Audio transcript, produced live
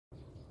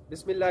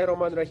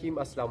बिस्मिल्लाहिर्रहमानिर्रहीम,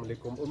 अस्सलाम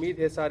वालेकुम। उम्मीद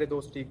है सारे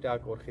दोस्त ठीक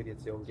ठाक और खैरियत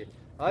से होंगे।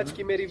 आज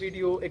की मेरी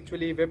वीडियो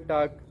एक्चुअली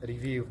वेबटाक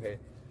रिव्यू है।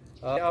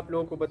 मैं आप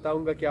लोगों को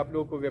बताऊंगा कि आप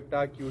लोगों को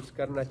वेबटाक यूज़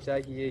करना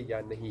चाहिए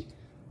या नहीं।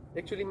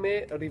 एक्चुअली मैं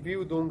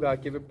रिव्यू दूंगा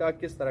कि वेबटाक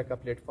किस तरह का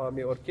प्लेटफॉर्म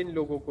है और किन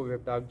लोगों को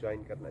वेबटाक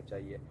ज्वाइन करना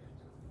चाहिए।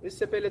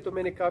 इससे पहले तो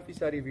मैंने काफ़ी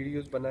सारी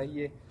वीडियोस बनाई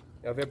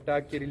है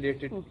वेबटाक के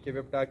रिलेटेड कि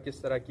वेबटाक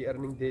किस तरह की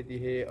अर्निंग देती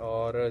है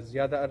और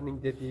ज़्यादा अर्निंग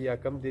देती है या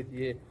कम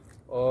देती है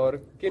और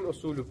किन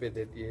उसूलों पे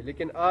देती है।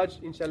 लेकिन आज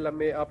इंशाल्लाह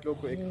मैं आप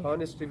लोगों को एक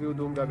हॉनेस्ट रिव्यू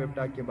दूंगा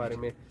वेबटाक के बारे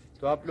में।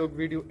 तो आप लोग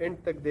वीडियो एंड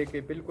तक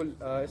देखें। बिल्कुल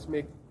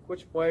इसमें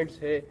कुछ पॉइंट्स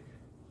है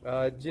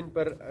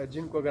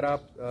जिनको अगर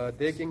आप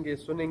देखेंगे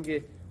सुनेंगे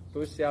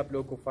तो इससे आप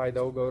लोगों को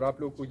फ़ायदा होगा और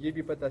आप लोगों को ये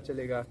भी पता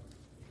चलेगा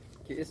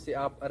कि इससे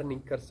आप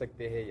अर्निंग कर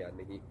सकते हैं या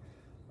नहीं।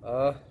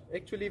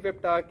 एक्चुअली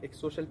वेबटाक एक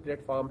सोशल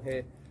प्लेटफॉर्म है।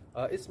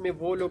 इसमें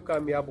वो लोग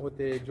कामयाब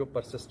होते हैं जो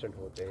परसिस्टेंट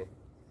होते हैं।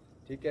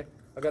 ठीक है,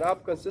 अगर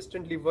आप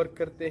कंसिस्टेंटली वर्क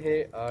करते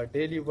हैं,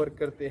 डेली वर्क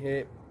करते हैं,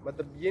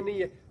 मतलब ये नहीं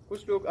है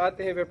कुछ लोग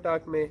आते हैं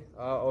वेबटाक में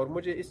और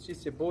मुझे इस चीज़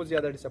से बहुत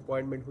ज़्यादा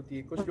डिसअपॉइंटमेंट होती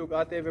है। कुछ लोग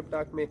आते हैं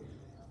वेबटाक में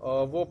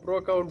वो प्रो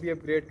अकाउंट भी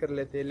अपग्रेड कर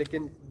लेते हैं,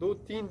 लेकिन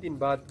 2-3 दिन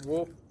बाद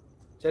वो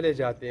चले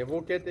जाते हैं। वो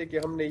कहते हैं कि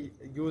हमने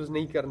यूज़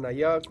नहीं करना,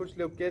 या कुछ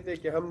लोग कहते हैं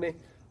कि हमने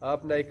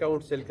अपना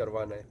अकाउंट सेल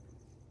करवाना है।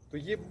 तो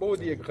ये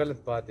बहुत ही एक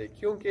गलत बात है,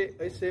 क्योंकि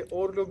इससे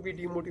और लोग भी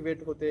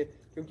डिमोटिवेट होते हैं।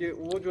 क्योंकि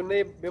वो जो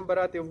नए मेंबर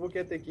आते हैं वो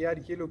कहते हैं कि यार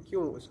ये लोग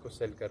क्यों इसको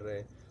सेल कर रहे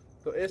हैं।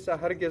 तो ऐसा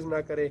हरगिज़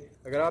ना करें।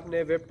 अगर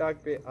आपने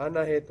वेबटाक पे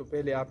आना है तो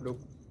पहले आप लोग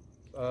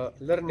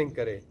लर्निंग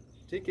करें।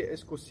 ठीक है,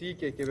 इसको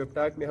सीखें कि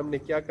वेबटाक में हमने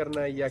क्या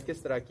करना है या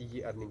किस तरह की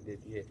ये अर्निंग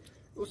देती है।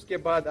 उसके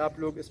बाद आप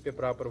लोग इस पे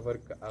प्रॉपर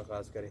वर्क का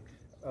आगाज़ करें।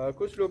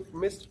 कुछ लोग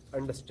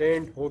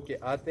मिसअंडरस्टैंड हो के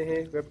आते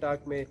हैं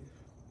वेबटाक में।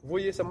 वो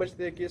ये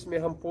समझते हैं कि इसमें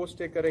हम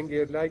पोस्टें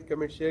करेंगे, लाइक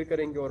कमेंट शेयर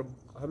करेंगे और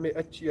हमें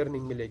अच्छी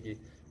अर्निंग मिलेगी।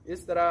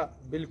 इस तरह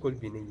बिल्कुल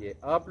भी नहीं है।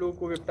 आप लोगों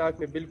को वेबटाक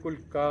में बिल्कुल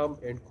काम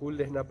एंड कूल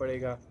रहना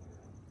पड़ेगा।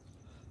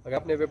 अगर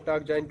आपने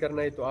वेबटाक ज्वाइन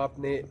करना है तो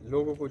आपने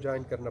लोगों को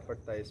ज्वाइन करना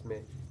पड़ता है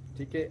इसमें।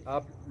 ठीक है,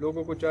 आप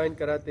लोगों को ज्वाइन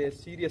कराते हैं,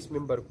 सीरियस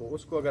मेंबर को,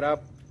 उसको अगर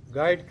आप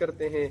गाइड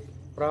करते हैं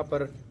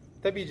प्रॉपर,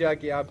 तभी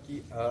जाके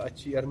आपकी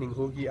अच्छी अर्निंग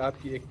होगी।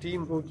 आपकी एक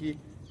टीम होगी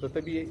तो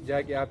तभी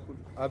जाके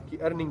आपकी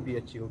अर्निंग भी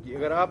अच्छी होगी।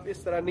 अगर आप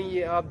इस तरह नहीं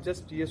है, आप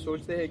जस्ट ये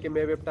सोचते हैं कि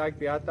मैं वेबटाक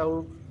पे आता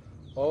हूँ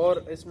और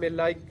इसमें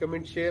लाइक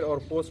कमेंट शेयर और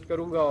पोस्ट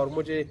करूँगा और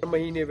मुझे हर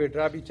महीने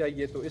विड्रा भी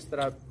चाहिए, तो इस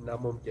तरह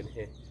नामुमकिन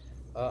है।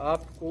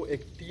 आपको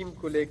एक टीम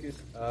को लेके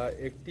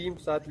एक टीम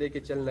साथ लेके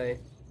चलना है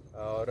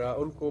और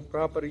उनको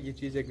प्रॉपर ये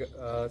चीज़ें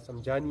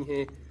समझानी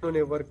है,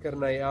 उन्होंने वर्क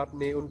करना है।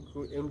 आपने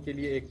उनके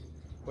लिए एक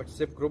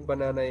व्हाट्सएप ग्रुप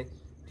बनाना है।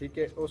 ठीक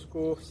है,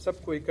 उसको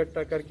सबको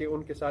इकट्ठा करके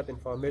उनके साथ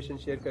इंफॉर्मेशन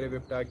शेयर करें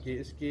वेबटाक की,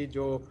 इसकी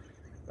जो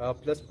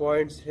प्लस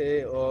पॉइंट्स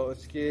है और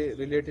इसके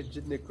रिलेटेड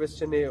जितने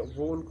क्वेश्चन है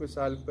वो उनको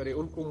सॉल्व करें,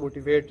 उनको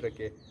मोटिवेट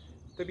रखें।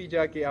 तभी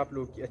जाके आप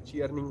लोग की अच्छी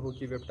अर्निंग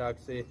होगी वेबटाक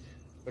से।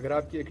 अगर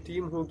आपकी एक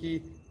टीम होगी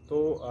तो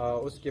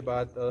उसके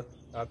बाद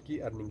आपकी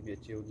अर्निंग भी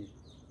अच्छी होगी।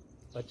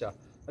 अच्छा,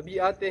 अभी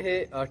आते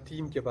हैं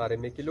टीम के बारे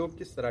में कि लोग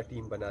किस तरह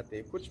टीम बनाते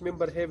हैं। कुछ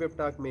मेंबर है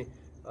वेबटाक में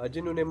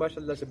जिन्होंने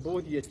माशाल्लाह से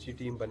बहुत ही अच्छी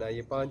टीम बनाई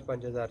है,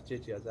 5-5 हज़ार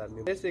 6-6 हज़ार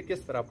में। ऐसे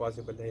किस तरह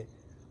पॉसिबल है?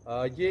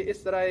 ये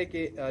इस तरह है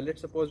कि लेट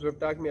सपोज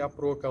वेबटाक में आप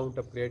प्रो अकाउंट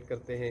अपग्रेड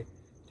करते हैं।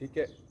 ठीक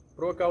है,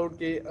 प्रो अकाउंट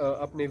के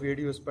अपने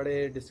वीडियोस पढ़े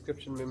हैं,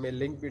 डिस्क्रिप्शन में मैं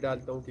लिंक भी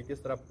डालता हूँ कि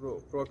किस तरह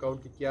प्रो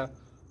अकाउंट की क्या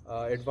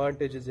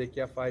एडवांटेजेस है,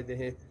 क्या फ़ायदे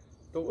हैं।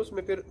 तो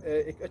उसमें फिर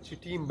एक अच्छी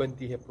टीम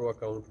बनती है प्रो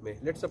अकाउंट में।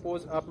 लेट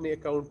सपोज आपने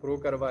अकाउंट प्रो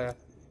करवाया,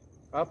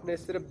 आपने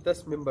सिर्फ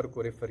 10 मेंबर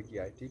को रेफ़र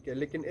किया है। ठीक है,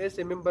 लेकिन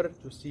ऐसे मेंबर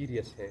जो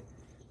सीरियस हैं,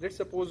 लेट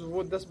सपोज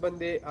वो 10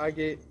 बंदे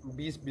आगे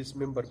 20-20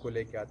 मेंबर को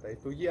लेके आता है,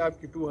 तो ये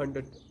आपकी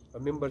 200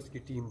 मेंबर्स की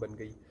टीम बन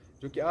गई,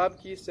 जो कि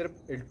आपकी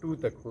सिर्फ L2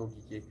 तक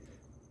होगी। ये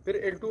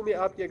फिर L2 में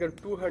आपके अगर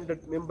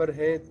 200 मेंबर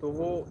हैं तो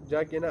वो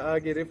जाके ना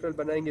आगे रेफरल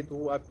बनाएंगे तो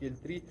वो आपकी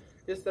L3,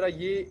 इस तरह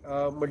ये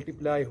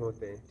मल्टीप्लाई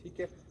होते हैं। ठीक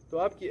है, तो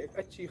आपकी एक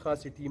अच्छी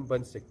खासी टीम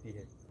बन सकती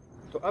है।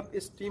 तो अब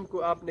इस टीम को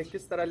आपने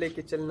किस तरह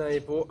लेके चलना है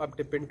वो अब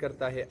डिपेंड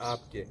करता है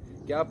आपके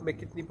कि आप में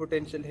कितनी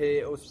पोटेंशियल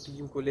है उस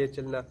टीम को ले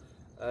चलना।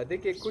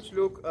 देखिए, कुछ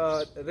लोग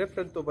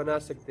रेफरल तो बना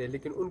सकते हैं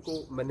लेकिन उनको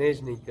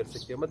मैनेज नहीं कर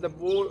सकते। मतलब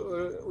वो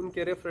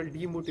उनके रेफरल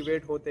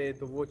डीमोटिवेट होते हैं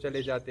तो वो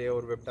चले जाते हैं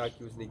और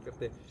वेबटाक यूज़ नहीं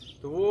करते।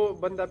 तो वो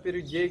बंदा फिर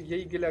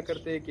यही गिला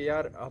करते हैं कि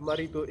यार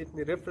हमारी तो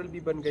इतने रेफरल भी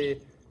बन गए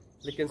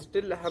लेकिन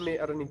स्टिल हमें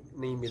अर्निंग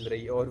नहीं मिल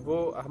रही और वो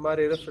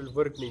हमारे रेफरल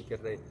वर्क नहीं कर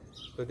रहे।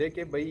 तो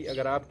देखिए भाई,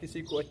 अगर आप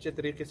किसी को अच्छे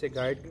तरीके से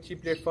गाइड, अच्छी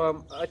प्लेटफॉर्म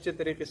अच्छे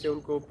तरीके से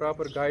उनको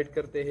प्रॉपर गाइड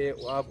करते हैं,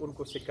 आप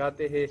उनको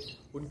सिखाते हैं,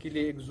 उनके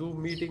लिए एक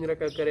जूम मीटिंग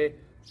रखा करें,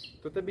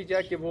 तो तभी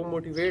जाके वो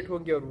मोटिवेट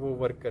होंगे और वो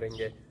वर्क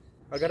करेंगे।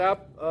 अगर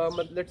आप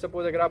मतलब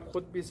सपोज अगर आप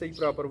खुद भी सही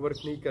प्रॉपर वर्क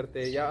नहीं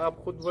करते या आप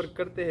खुद वर्क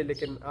करते हैं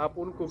लेकिन आप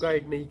उनको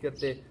गाइड नहीं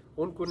करते,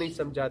 उनको नहीं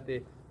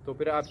समझाते, तो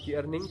फिर आपकी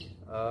अर्निंग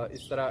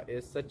इस तरह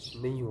सच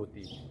नहीं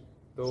होती।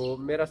 तो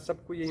मेरा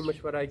सबको यही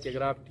मशवरा है कि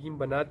अगर आप टीम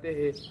बनाते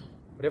हैं,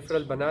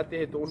 रेफरल बनाते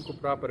हैं, तो उनको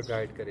प्रॉपर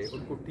गाइड करें,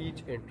 उनको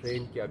टीच एंड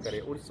ट्रेन किया करें,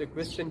 उनसे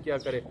क्वेश्चन किया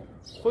करें,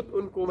 खुद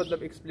उनको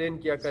मतलब एक्सप्लेन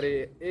किया करें,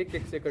 एक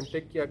एक से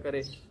कांटेक्ट किया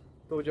करें।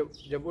 तो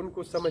जब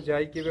उनको समझ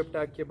आएगी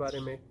वेबटाक के बारे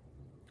में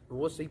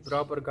وہ صحیح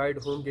پراپر گائیڈ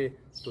ہوں گے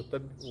تو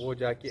تب وہ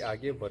جا کے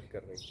آگے ورک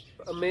کر رہے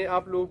ہیں. میں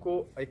آپ لوگوں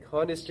کو ایک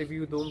ہانسٹ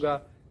ریویو دوں گا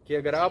کہ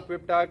اگر آپ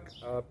ویب ٹاک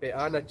پہ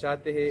آنا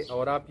چاہتے ہیں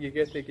اور آپ یہ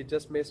کہتے ہیں کہ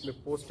جسٹ میں اس میں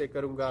پوسٹیں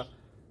کروں گا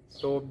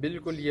تو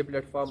بالکل یہ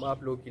پلیٹ فارم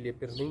آپ لوگوں کے لیے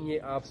پھر نہیں ہے.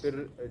 آپ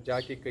پھر جا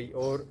کے کہیں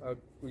اور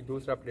کوئی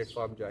دوسرا پلیٹ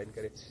فارم جوائن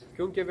کریں,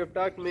 کیونکہ ویب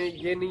ٹاک میں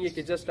یہ نہیں ہے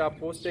کہ جسٹ آپ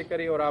پوسٹیں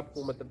کریں اور آپ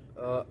کو مطلب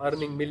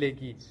ارننگ ملے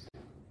گی.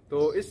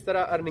 تو اس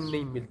طرح ارننگ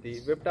نہیں ملتی.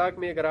 ویب ٹاک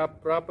میں اگر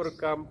آپ پراپر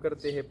کام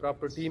کرتے ہیں,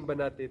 پراپر ٹیم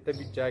بناتے ہیں,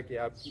 تبھی جا کے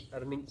آپ کی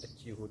ارننگ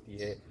اچھی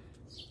ہوتی ہے.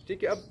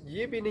 ٹھیک ہے, اب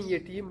یہ بھی نہیں ہے,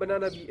 ٹیم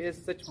بنانا بھی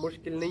سچ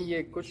مشکل نہیں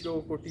ہے. کچھ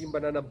لوگوں کو ٹیم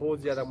بنانا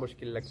بہت زیادہ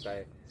مشکل لگتا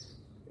ہے,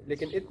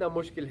 لیکن اتنا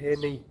مشکل ہے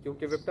نہیں,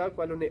 کیونکہ ویب ٹاک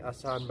والوں نے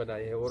آسان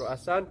بنائے ہیں اور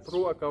آسان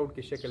پرو اکاؤنٹ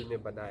کی شکل میں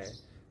بنایا ہے.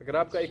 اگر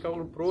آپ کا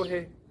اکاؤنٹ پرو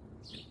ہے,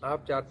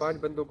 آپ 4-5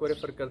 بندوں کو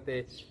ریفر کرتے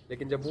ہیں,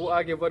 لیکن جب وہ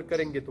آگے ورک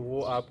کریں گے تو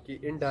وہ آپ کی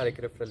انڈائریکٹ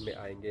ریفرل میں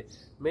آئیں گے.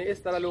 میں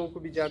اس طرح لوگوں کو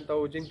بھی جانتا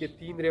ہوں جن کے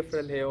 3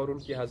 ریفرل ہے اور ان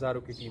کی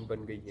ہزاروں کی ٹیم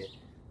بن گئی ہے.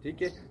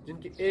 ٹھیک ہے,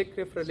 جن کی 1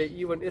 ریفرل ہے,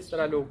 ایون اس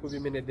طرح لوگوں کو بھی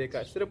میں نے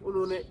دیکھا, صرف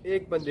انہوں نے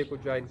 1 بندے کو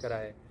جوائن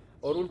کرایا ہے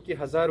اور ان کی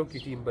ہزاروں کی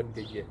ٹیم بن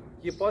گئی ہے.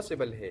 یہ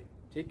پاسبل ہے.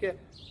 ٹھیک ہے,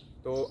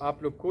 تو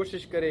آپ لوگ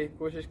کوشش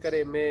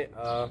کریں. میں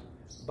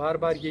بار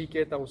بار یہی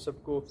کہتا ہوں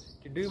سب کو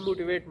کہ ڈی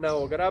موٹیویٹ نہ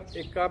ہو. اگر آپ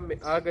ایک کام میں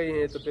آ گئے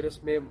ہیں تو پھر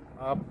اس میں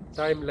آپ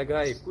ٹائم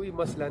لگائے, کوئی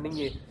مسئلہ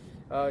نہیں ہے.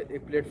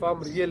 ایک پلیٹ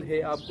فارم ریئل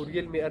ہے, آپ کو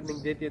ریئل میں ارننگ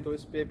دیتی ہے, تو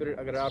اس پہ پھر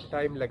اگر آپ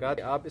ٹائم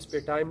لگاتے, آپ اس پہ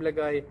ٹائم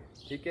لگائے.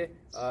 ٹھیک ہے,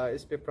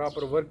 اس پہ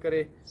پراپر ورک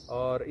کرے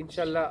اور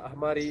انشاءاللہ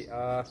ہماری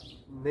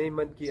نئی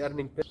منتھ کی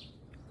ارننگ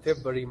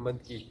فیبروری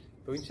منتھ کی,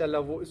 تو انشاءاللہ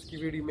وہ اس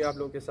کی ویڈیو میں آپ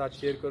لوگوں کے ساتھ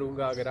شیئر کروں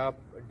گا. اگر آپ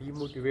ڈی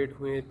موٹیویٹ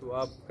ہوئے ہیں تو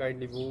آپ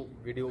کائنڈلی وہ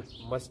ویڈیو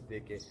مست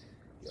دیکھیں.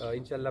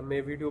 انشاءاللہ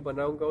میں ویڈیو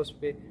بناؤں گا اس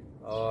پہ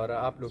اور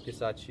آپ لوگ کے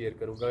ساتھ شیئر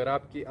کروں گا. اگر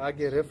آپ کی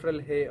آگے ریفرل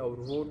ہے اور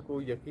وہ ان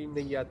کو یقین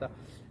نہیں آتا,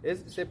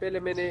 اس سے پہلے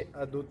میں نے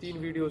 2-3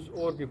 ویڈیوز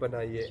اور بھی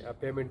بنائی ہے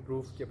پیمنٹ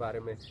پروف کے بارے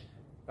میں,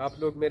 آپ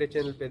لوگ میرے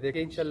چینل پہ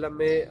دیکھیں. انشاءاللہ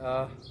میں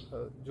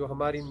جو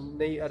ہماری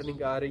نئی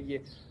ارننگ آ رہی ہے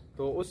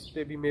تو اس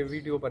پہ بھی میں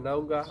ویڈیو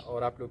بناؤں گا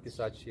اور آپ لوگ کے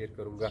ساتھ شیئر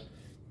کروں گا.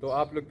 تو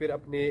آپ لوگ پھر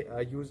اپنے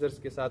یوزرز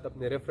کے ساتھ,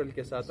 اپنے ریفرل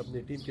کے ساتھ, اپنی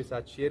ٹیم کے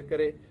ساتھ شیئر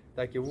کریں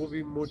تاکہ وہ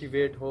بھی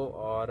موٹیویٹ ہو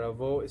اور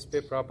وہ اس پہ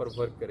پراپر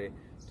ورک کرے.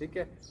 ٹھیک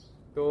ہے,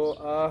 تو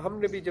ہم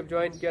نے بھی جب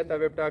جوائن کیا تھا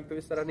ویب ٹاک تو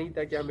اس طرح نہیں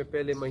تھا کہ ہمیں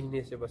پہلے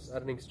مہینے سے بس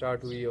ارننگ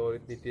سٹارٹ ہوئی اور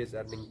اتنی تیز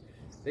ارننگ.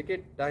 دیکھیں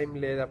ٹائم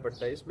لینا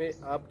پڑتا ہے, اس میں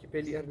آپ کی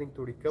پہلی ارننگ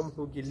تھوڑی کم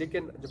ہوگی,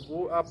 لیکن جب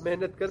وہ آپ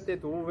محنت کرتے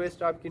تو وہ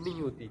ویسٹ آپ کی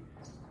نہیں ہوتی,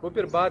 وہ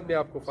پھر بعد میں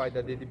آپ کو فائدہ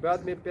دیتی.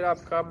 بعد میں پھر آپ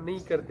کام نہیں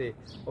کرتے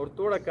اور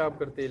تھوڑا کام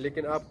کرتے,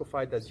 لیکن آپ کو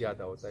فائدہ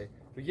زیادہ ہوتا ہے.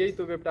 تو یہی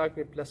تو ویب ٹاک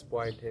میں پلس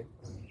پوائنٹ ہے.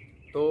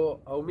 تو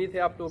امید ہے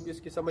آپ لوگوں کو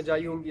اس کی سمجھ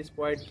آئی ہوں گی اس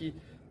پوائنٹ کی,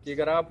 کہ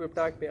اگر آپ ویب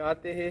ٹاک میں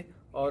آتے ہیں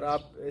اور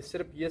آپ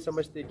صرف یہ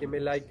سمجھتے ہیں کہ میں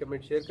لائک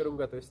کمنٹ شیئر کروں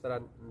گا, تو اس طرح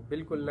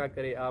بالکل نہ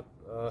کریں. آپ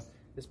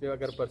اس میں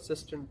اگر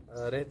پرسسٹنٹ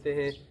رہتے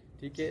ہیں,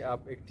 ٹھیک ہے, آپ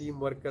ایک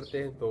ٹیم ورک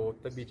کرتے ہیں, تو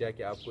تبھی جا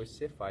کے آپ کو اس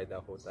سے فائدہ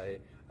ہوتا ہے.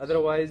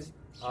 ادروائز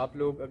آپ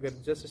لوگ اگر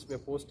جسٹ اس میں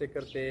پوسٹیں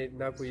کرتے ہیں,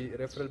 نہ کوئی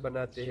ریفرل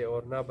بناتے ہیں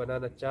اور نہ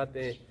بنانا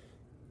چاہتے ہیں,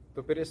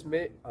 تو پھر اس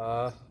میں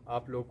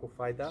آپ لوگوں کو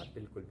فائدہ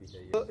بالکل بھی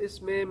نہیں ہے. تو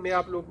اس میں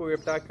آپ لوگوں کو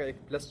ویب ٹاک کا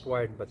ایک پلس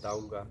پوائنٹ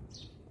بتاؤں گا.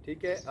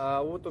 ٹھیک ہے,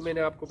 وہ تو میں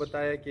نے آپ کو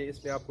بتایا کہ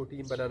اس میں آپ کو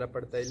ٹیم بنانا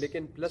پڑتا ہے,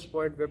 لیکن پلس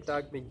پوائنٹ ویب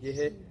ٹاک میں یہ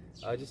ہے,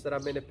 جس طرح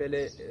میں نے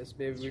پہلے اس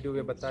میں ویڈیو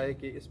میں بتایا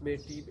کہ اس میں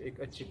ٹیم ایک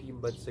اچھی ٹیم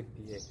بن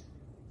سکتی ہے.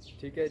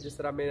 ٹھیک ہے, جس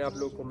طرح میں نے آپ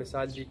لوگوں کو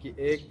مثال دی کہ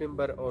 1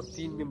 ممبر اور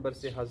 3 ممبر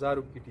سے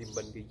ہزاروں کی ٹیم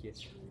بن گئی ہے.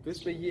 تو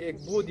اس میں یہ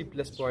ایک بہت ہی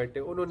پلس پوائنٹ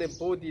ہے. انہوں نے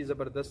بہت ہی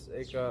زبردست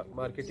ایک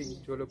مارکیٹنگ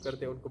جو لوگ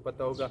کرتے ہیں ان کو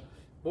پتہ ہوگا,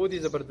 بہت ہی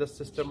زبردست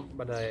سسٹم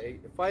بنایا ہے.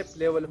 5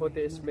 لیول ہوتے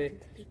ہیں اس میں.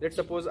 لیٹ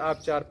سپوز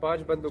آپ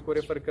 4-5 بندوں کو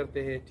ریفر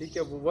کرتے ہیں, ٹھیک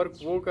ہے, وہ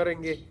ورک وہ کریں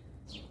گے,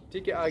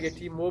 ٹھیک ہے, آگے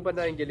ٹیم وہ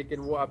بنائیں گے, لیکن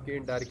وہ آپ کے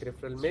انڈائریکٹ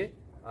ریفرل میں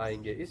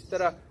آئیں گے. اس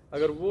طرح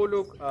اگر وہ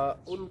لوگ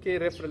ان کے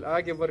ریفرل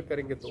آگے ورک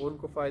کریں گے تو ان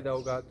کو فائدہ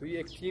ہوگا. تو یہ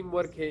ایک ٹیم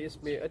ورک ہے,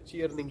 اس میں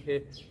اچھی ارننگ ہے.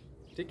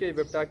 ٹھیک ہے,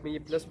 ویب ٹاک میں یہ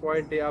پلس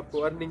پوائنٹ ہے, آپ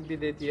کو ارننگ بھی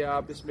دیتی ہے.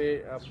 آپ اس میں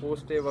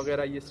پوسٹیں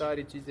وغیرہ یہ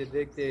ساری چیزیں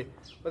دیکھتے ہیں,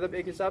 مطلب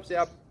ایک حساب سے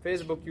آپ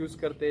فیس بک یوز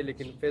کرتے ہیں,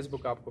 لیکن فیس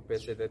بک آپ کو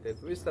پیسے دیتے ہیں.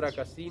 تو اس طرح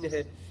کا سین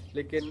ہے.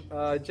 لیکن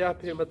جہاں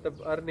پہ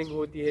مطلب ارننگ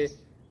ہوتی ہے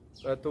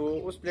تو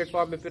اس پلیٹ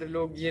فارم میں پھر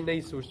لوگ یہ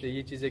نہیں سوچتے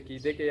یہ چیزیں کی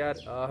دیکھیں یار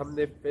ہم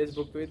نے فیس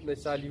بک تو اتنے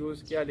سال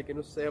یوز کیا, لیکن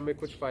اس سے ہمیں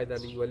کچھ فائدہ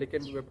نہیں ہوا,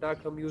 لیکن ویب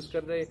ٹاک ہم یوز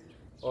کر رہے ہیں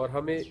اور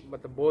ہمیں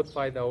مطلب بہت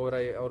فائدہ ہو رہا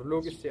ہے اور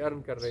لوگ اس سے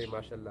ارن کر رہے ہیں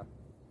ماشاءاللہ.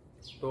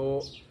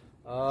 تو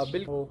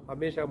بالکل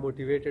ہمیشہ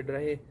موٹیویٹڈ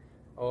رہے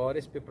اور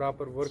اس پہ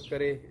پراپر ورک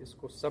کرے, اس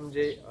کو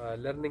سمجھے,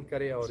 لرننگ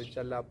کرے, اور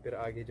انشاءاللہ آپ پھر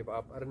آگے جب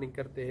آپ ارننگ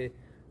کرتے ہیں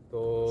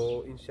تو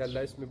انشاءاللہ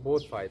اس میں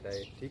بہت فائدہ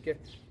ہے. ٹھیک ہے,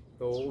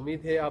 تو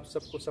امید ہے آپ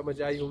سب کو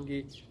سمجھ آئی ہوں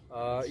گی.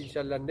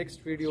 انشاءاللہ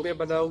نیکسٹ ویڈیو میں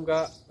بناؤں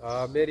گا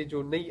میری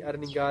جو نئی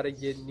ارننگ آ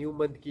رہی ہے نیو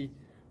منتھ کی.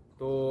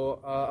 تو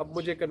اب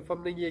مجھے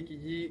کنفرم نہیں ہے کہ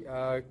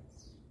یہ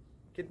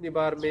کتنی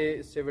بار میں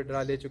اس سے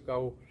وڈرا لے چکا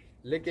ہوں,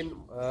 لیکن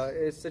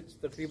سچ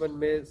تقریباً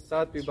میں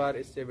 7ویں بار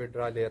اس سے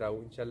وڈرا لے رہا ہوں.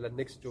 انشاءاللہ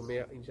نیکسٹ جو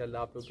میں انشاءاللہ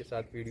آپ لوگ کے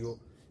ساتھ ویڈیو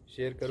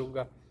شیئر کروں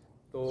گا,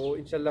 تو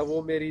انشاءاللہ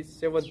وہ میری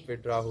 7th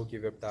وڈرا ہوگی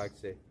ویب ٹاک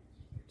سے.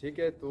 ٹھیک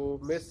ہے, تو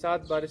میں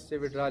 7 بار اس سے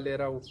وڈرا لے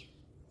رہا ہوں.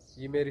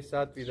 یہ میری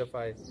 7ویں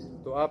دفعہ ہے.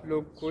 تو آپ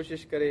لوگ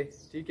کوشش کریں,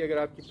 ٹھیک ہے. اگر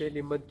آپ کی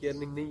پہلی منتھ کی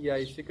ارننگ نہیں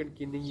آئی, سیکنڈ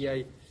کی نہیں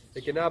آئی,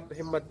 لیکن آپ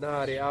ہمت نہ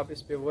ہارے, آپ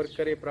اس پہ ورک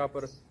کریں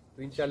پراپر,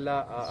 تو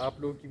انشاءاللہ آپ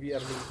لوگوں کی بھی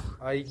ارننگ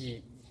آئے گی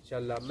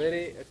انشاءاللہ.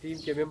 میرے ٹیم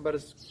کے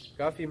ممبرز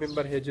کافی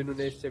ممبر ہیں جنہوں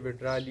نے اس سے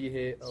وڈرا لی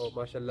ہے, اور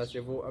ماشاءاللہ سے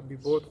وہ ابھی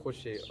بہت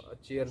خوش ہے,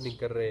 اچھی ارننگ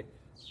کر رہے.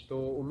 تو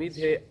امید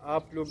ہے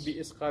آپ لوگ بھی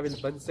اس قابل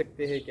بن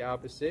سکتے ہیں کہ آپ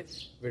اس سے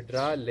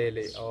وڈرا لے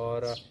لیں,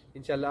 اور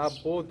انشاءاللہ آپ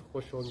بہت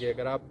خوش ہوں گے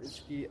اگر آپ اس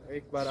کی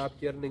ایک بار آپ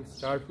کی ارننگ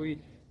سٹارٹ ہوئی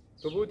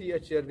تو بہت ہی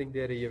اچھی ارننگ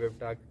دے رہی ہے ویب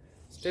ٹاک.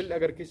 اسٹل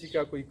اگر کسی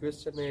کا کوئی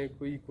کویسچن ہے,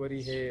 کوئی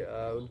کوری ہے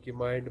ان کی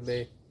مائنڈ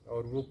میں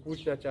اور وہ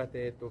پوچھنا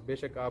چاہتے ہیں, تو بے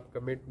شک آپ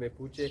کمنٹ میں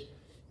پوچھیں.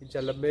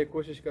 انشاءاللہ میں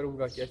کوشش کروں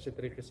گا کہ اچھے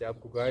طریقے سے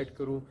آپ کو گائیڈ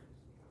کروں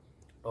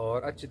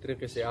اور اچھی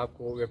طریقے سے آپ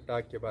کو ویب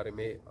ٹاک کے بارے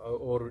میں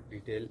اور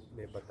ڈیٹیل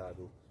میں بتا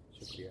دوں.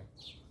 شکریہ.